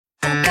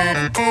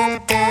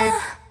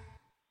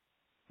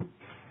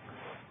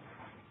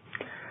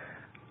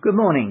Good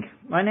morning.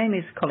 My name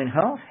is Colin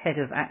Hart, Head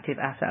of Active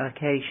Asset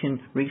Allocation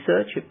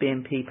Research at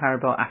BNP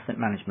Paribas Asset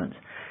Management,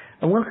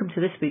 and welcome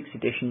to this week's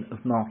edition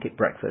of Market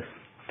Breakfast.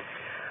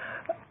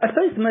 I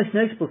suppose the most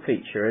notable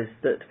feature is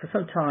that for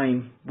some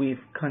time we've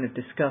kind of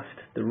discussed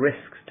the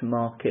risks to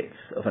markets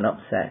of an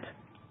upset,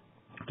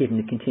 given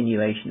the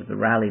continuation of the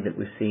rally that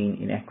we've seen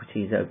in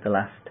equities over the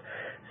last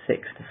 6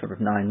 to sort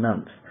of 9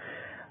 months.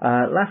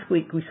 Last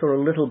week we saw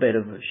a little bit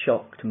of a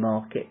shock to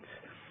markets,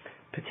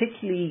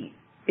 particularly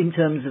in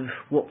terms of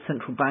what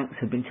central banks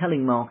have been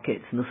telling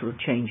markets and the sort of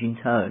change in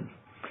tone.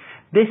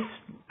 This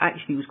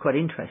actually was quite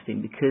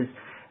interesting because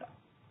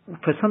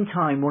for some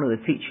time one of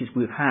the features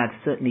we've had,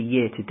 certainly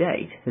year to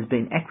date, has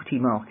been equity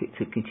markets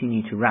have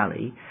continued to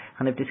rally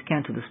and have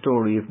discounted the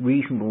story of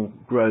reasonable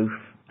growth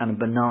and a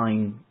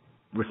benign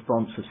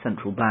response of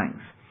central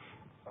banks,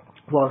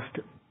 whilst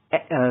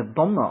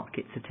bond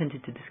markets have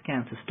tended to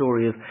discount a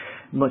story of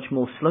much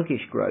more sluggish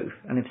growth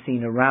and have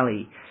seen a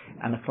rally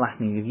and a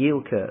flattening of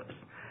yield curves.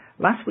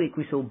 Last week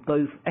we saw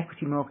both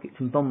equity markets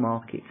and bond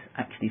markets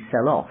actually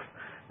sell off.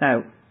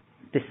 Now,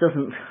 this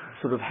doesn't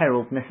sort of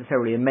herald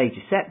necessarily a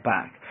major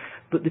setback,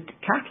 but the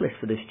catalyst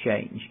for this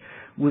change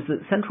was that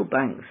central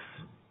banks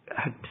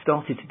had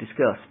started to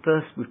discuss,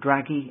 first with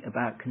Draghi,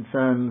 about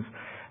concerns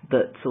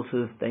that sort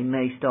of they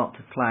may start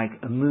to flag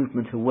a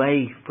movement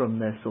away from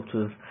their sort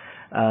of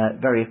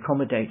very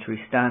accommodatory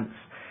stance,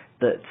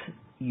 that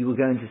you were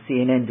going to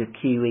see an end of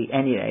QE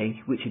anyway,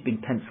 which had been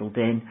penciled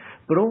in,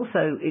 but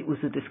also it was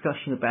a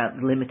discussion about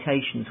the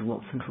limitations of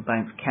what central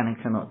banks can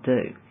and cannot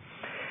do.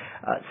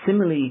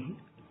 Similarly,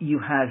 you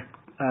had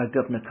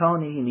Governor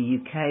Carney in the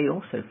UK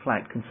also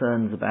flagged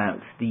concerns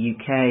about the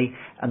UK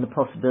and the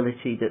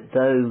possibility that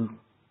though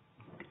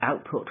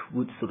output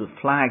would sort of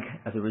flag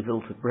as a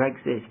result of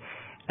Brexit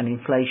and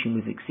inflation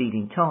was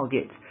exceeding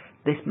targets,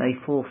 this may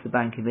force the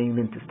Bank of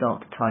England to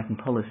start to tighten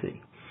policy.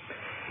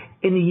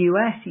 In the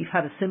US, you've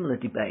had a similar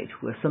debate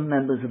where some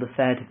members of the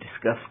Fed have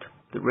discussed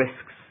the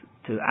risks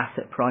to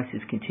asset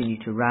prices continue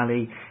to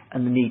rally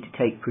and the need to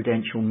take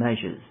prudential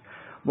measures,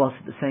 whilst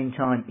at the same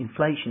time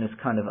inflation has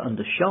kind of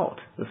undershot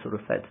the sort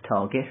of Fed's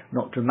target,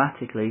 not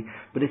dramatically,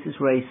 but this has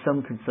raised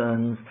some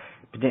concerns,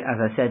 as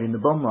I said, in the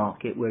bond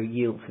market where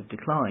yields have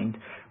declined,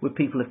 where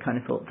people have kind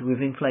of thought that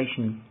with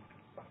inflation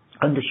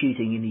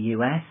undershooting in the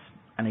US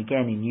and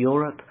again in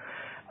Europe,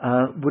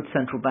 would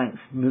central banks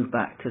move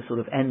back to sort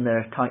of end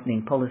their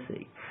tightening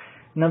policy?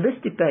 Now this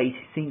debate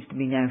seems to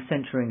be now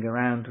centering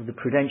around the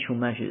prudential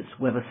measures,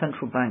 whether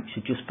central banks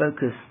should just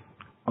focus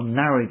on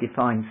narrowly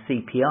defined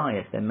CPI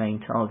as their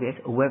main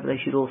target, or whether they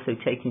should also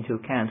take into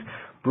account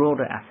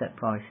broader asset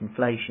price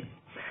inflation.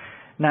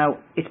 Now,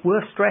 it's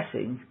worth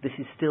stressing this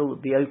is still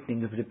the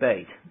opening of a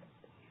debate.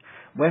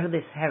 Whether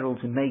this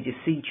heralds a major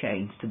sea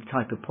change to the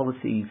type of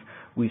policies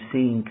we've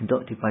seen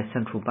conducted by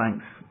central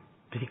banks,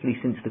 particularly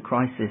since the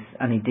crisis,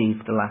 and indeed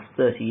for the last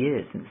 30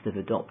 years since they've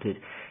adopted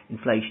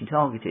inflation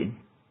targeting,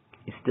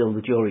 is still,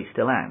 the jury's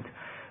still out.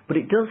 But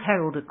it does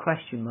herald a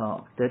question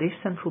mark that if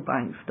central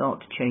banks start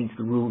to change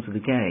the rules of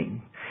the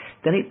game,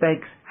 then it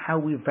begs how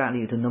we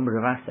valued a number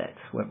of assets,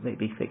 whether they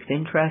be fixed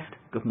interest,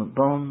 government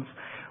bonds,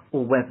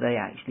 or whether they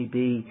actually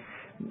be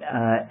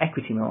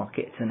equity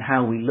markets, and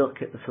how we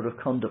look at the sort of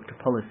conduct of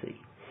policy.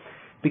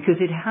 Because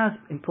it has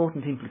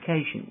important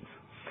implications.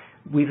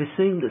 We've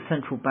assumed that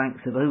central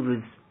banks would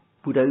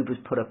always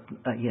put a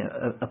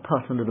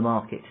put under the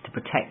markets to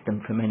protect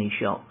them from any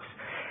shocks.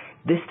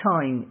 This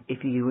time,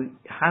 if you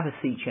have a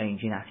sea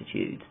change in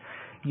attitudes,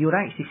 you would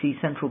actually see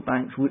central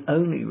banks would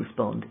only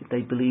respond if they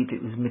believed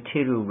it was a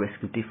material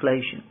risk of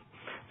deflation.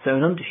 So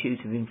an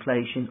undershoot of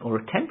inflation or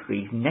a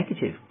temporary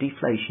negative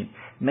deflation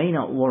may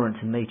not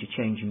warrant a major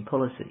change in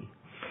policy.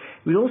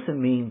 It would also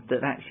mean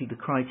that actually the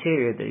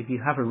criteria that if you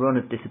have a run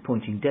of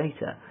disappointing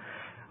data,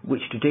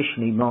 which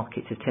traditionally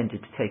markets have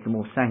tended to take a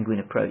more sanguine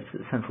approach,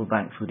 that central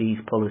banks would ease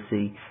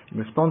policy in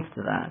response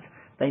to that,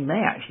 they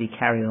may actually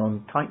carry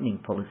on tightening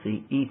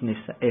policy even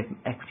if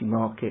equity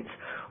markets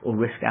or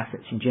risk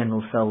assets in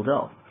general sold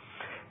off,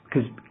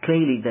 because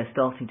clearly they're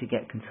starting to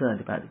get concerned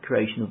about the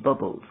creation of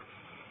bubbles.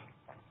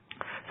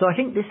 So I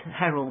think this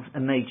heralds a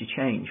major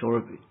change,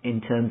 or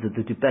in terms of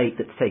the debate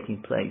that's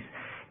taking place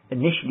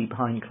initially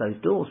behind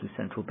closed doors with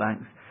central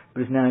banks,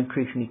 but has now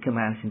increasingly come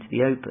out into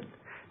the open.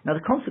 Now,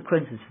 the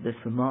consequences for this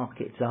for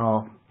markets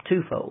are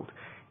twofold.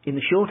 In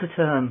the shorter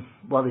term,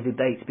 while the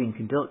debate's being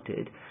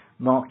conducted,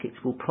 markets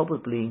will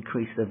probably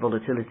increase their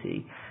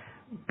volatility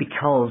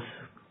because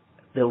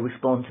they'll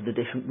respond to the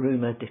different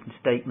rumour, different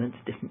statements,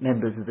 different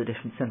members of the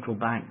different central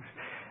banks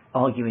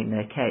arguing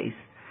their case.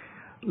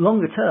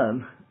 Longer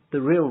term,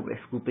 the real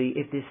risk will be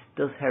if this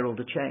does herald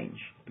a change,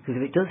 because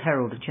if it does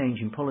herald a change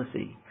in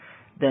policy,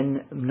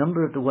 then a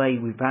number of the way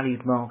we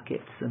valued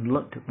markets and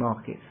looked at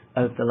markets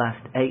over the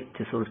last 8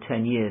 to sort of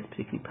 10 years,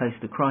 particularly post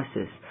the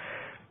crisis,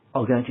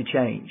 are going to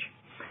change.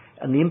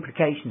 And the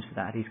implications for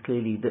that is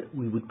clearly that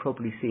we would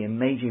probably see a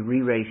major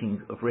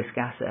re-rating of risk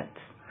assets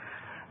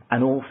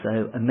and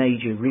also a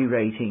major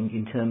re-rating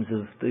in terms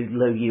of the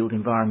low yield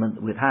environment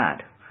that we've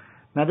had.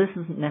 Now, this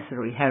doesn't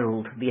necessarily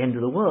herald the end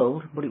of the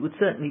world, but it would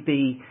certainly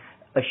be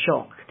a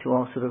shock to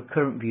our sort of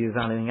current view of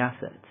valuing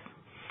assets.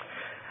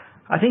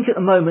 I think at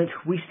the moment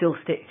we still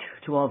stick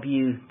to our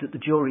view that the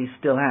jury is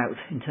still out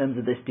in terms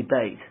of this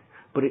debate,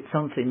 but it's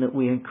something that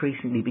we're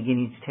increasingly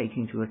beginning to take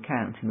into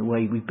account in the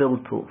way we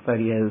build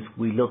portfolios,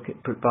 we look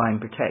at buying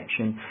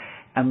protection,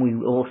 and we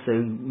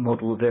also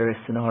model various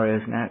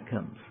scenarios and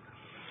outcomes.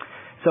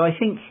 So I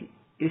think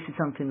this is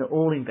something that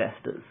all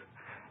investors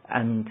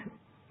and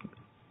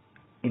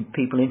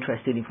people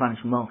interested in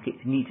financial markets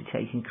need to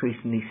take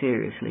increasingly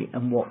seriously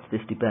and watch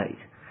this debate.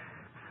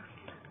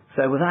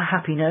 So with that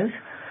happy note,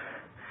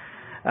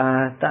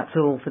 that's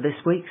all for this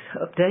week's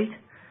update.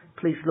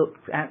 Please look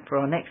out for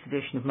our next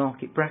edition of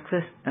Market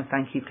Breakfast, and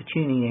thank you for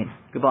tuning in.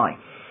 Goodbye.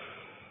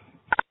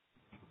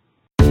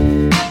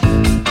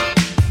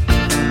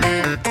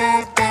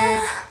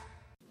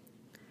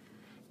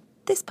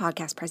 This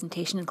podcast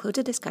presentation includes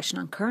a discussion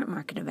on current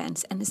market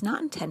events and is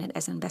not intended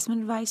as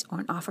investment advice or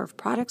an offer of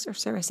products or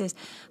services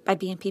by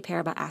BNP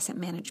Paribas Asset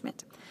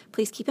Management.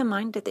 Please keep in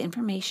mind that the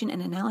information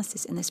and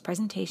analysis in this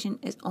presentation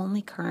is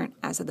only current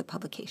as of the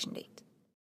publication date.